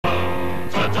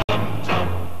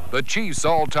the Chiefs'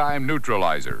 all-time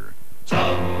neutralizer.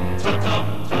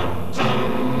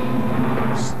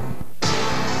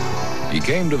 He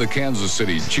came to the Kansas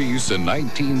City Chiefs in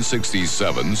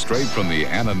 1967 straight from the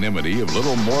anonymity of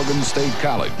Little Morgan State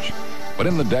College. But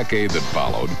in the decade that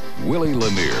followed, Willie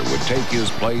Lanier would take his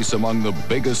place among the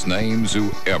biggest names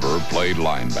who ever played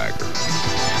linebacker.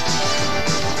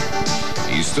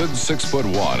 He stood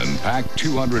 6'1" and packed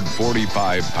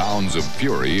 245 pounds of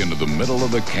fury into the middle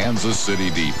of the Kansas City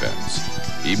defense.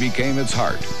 He became its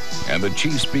heart, and the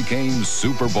Chiefs became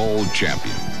Super Bowl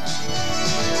champions.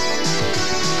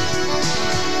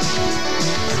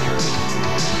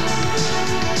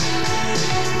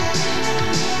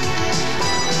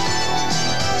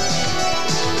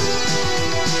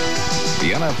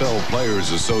 The NFL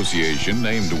Players Association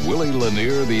named Willie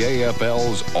Lanier the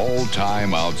AFL's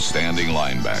all-time outstanding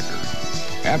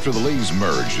linebacker. After the leagues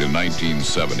merged in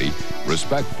 1970,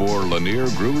 respect for Lanier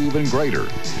grew even greater,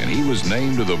 and he was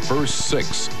named to the first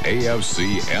 6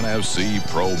 AFC-NFC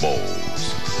Pro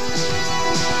Bowls.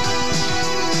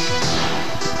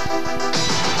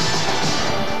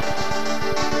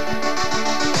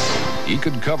 He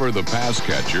could cover the pass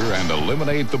catcher and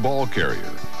eliminate the ball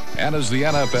carrier. And as the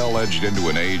NFL edged into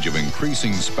an age of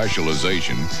increasing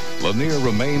specialization, Lanier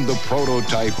remained the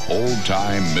prototype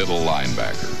old-time middle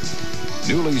linebacker.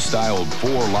 Newly styled 4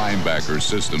 linebacker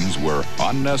systems were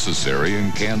unnecessary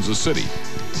in Kansas City,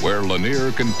 where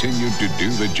Lanier continued to do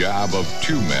the job of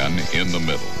 2 men in the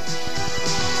middle.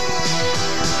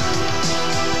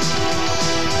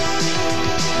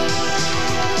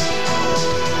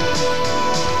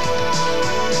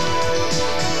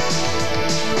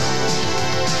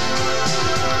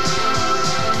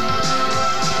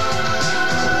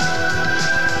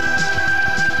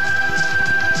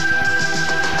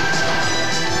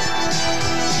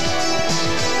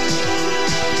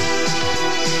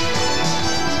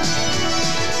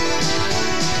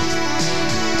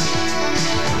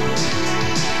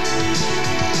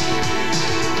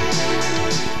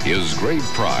 His great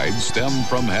pride stemmed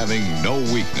from having no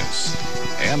weakness,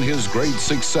 and his great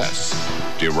success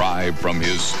derived from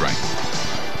his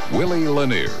strength. Willie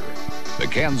Lanier, the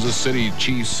Kansas City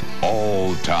Chiefs'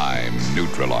 all-time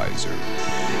neutralizer.